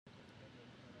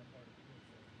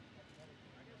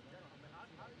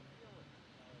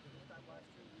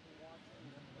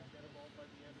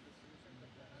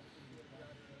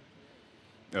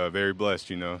Very blessed,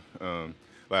 you know.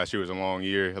 Last year was a long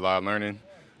year, a lot of learning,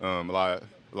 a lot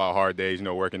of hard days, you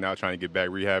know, working out, trying to get back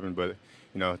rehabbing. But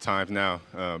you know, times now,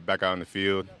 back out in the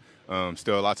field.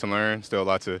 Still a lot to learn, still a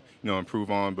lot to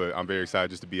improve on. But I'm very excited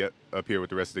just to be up here with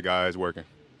the rest of the guys working.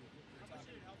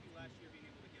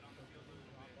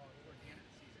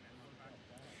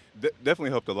 Definitely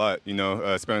helped a lot. You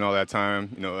know, spending all that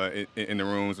time, in the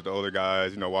rooms with the older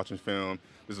guys, you know, watching film,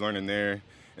 just learning there,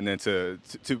 and then to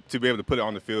be able to put it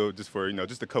on the field just for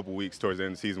just a couple weeks towards the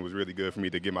end of the season was really good for me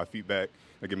to get my feet back,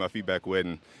 get my feet back wet,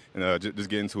 and just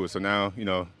get into it. So now,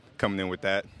 coming in with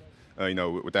that,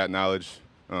 with that knowledge,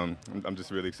 I'm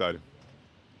just really excited.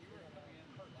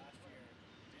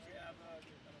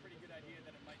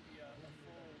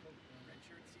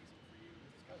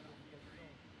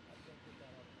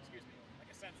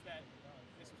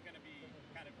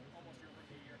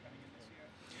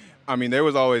 I mean, there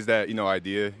was always that,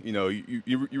 idea. You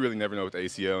really never know with the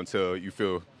ACL until you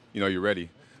feel, you're ready.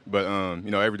 But,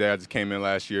 every day I just came in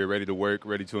last year ready to work,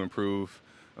 ready to improve.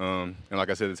 And like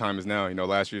I said, the time is now.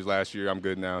 Last year's last year. I'm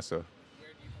good now. So,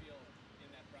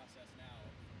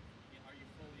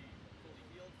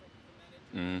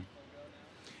 mhm.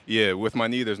 Yeah, with my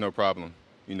knee, there's no problem.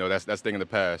 That's thing in the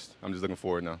past. I'm just looking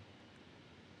forward now.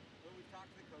 When we've talked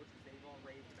to the coaches, they've all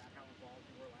raved about how involved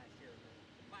you were last year in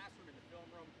the classroom, in the film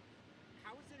room.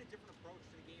 How is it a different approach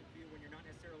to the game for you when you're not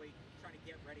necessarily trying to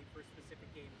get ready for a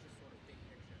specific game, just sort of big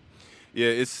picture?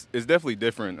 Yeah, it's definitely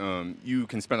different.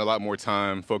 You can spend a lot more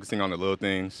time focusing on the little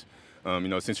things.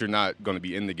 Since you're not going to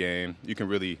be in the game, you can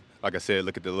really, like I said,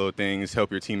 look at the little things,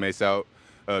 help your teammates out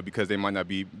because they might not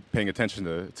be paying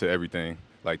attention to everything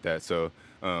like that. So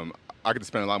I could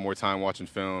spend a lot more time watching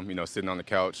film, sitting on the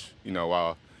couch,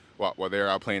 while they're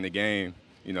out playing the game,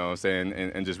 what I'm saying,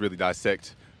 and just really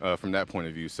dissect from that point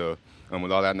of view. So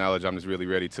with all that knowledge, I'm just really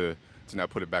ready to now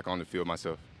put it back on the field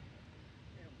myself.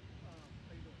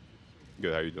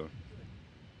 Good, how you doing?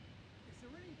 Is there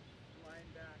any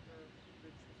linebacker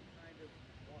that you've kind of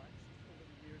watched over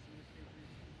the years in this game for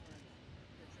your defense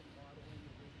that you're modeling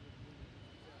the way you would do with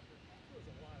defense after? There's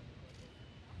a lot of them,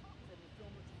 but from the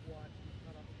film that you've watched and you've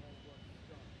cut up and all the work you've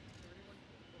done, is there anyone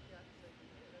you can look at and say,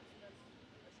 hey,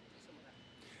 I should do some of that?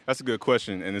 That's a good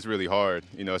question, and it's really hard.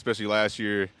 Especially last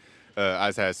year,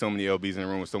 I just had so many LBs in the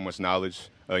room with so much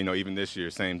knowledge. Even this year,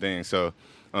 same thing. So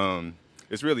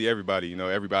it's really everybody.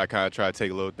 Everybody kind of try to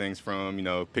take little things from,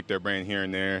 pick their brain here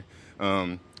and there.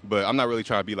 But I'm not really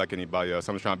trying to be like anybody else.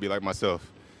 I'm just trying to be like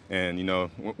myself. And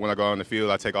when I go out on the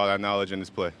field, I take all that knowledge and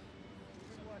just play. We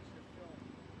watch the film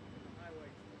and the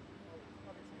highlights,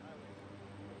 obviously highlights,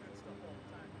 but that stuff all the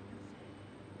time. You seem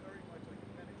very much like a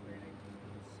penetrating,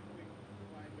 pursuing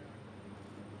linebacker.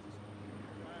 Just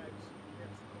drives,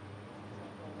 hits,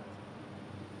 jump, all that stuff.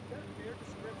 Is that a fair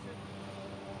description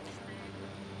of the speed as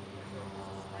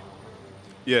a strength of yours?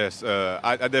 Yes,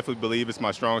 I definitely believe it's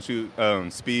my strong suit,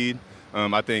 speed.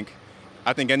 I think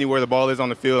anywhere the ball is on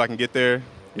the field, I can get there.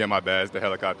 Yeah, my bad, it's the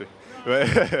helicopter.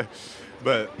 But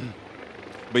but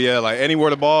but yeah, like anywhere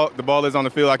the ball is on the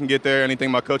field, I can get there.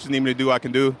 Anything my coaches need me to do, I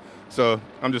can do. So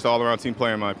I'm just all around team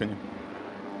player, in my opinion.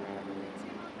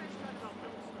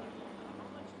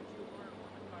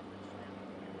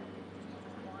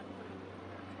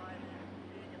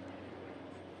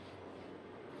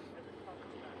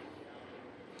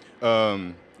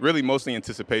 Really, mostly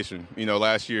anticipation.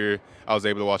 Last year I was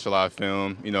able to watch a lot of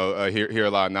film. Hear a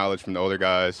lot of knowledge from the older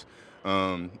guys,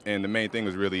 and the main thing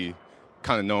was really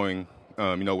kind of knowing,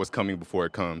 what's coming before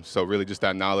it comes. So really, just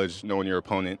that knowledge, knowing your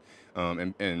opponent,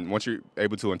 and once you're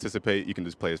able to anticipate, you can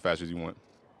just play as fast as you want.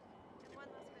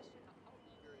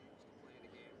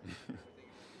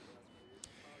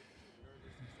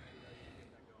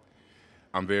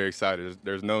 I'm very excited.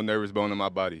 There's no nervous bone in my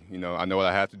body. I know what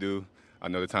I have to do. I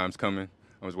know the time's coming.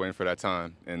 I'm just waiting for that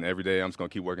time, and every day I'm just gonna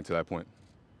keep working to that point.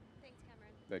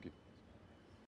 Thank you.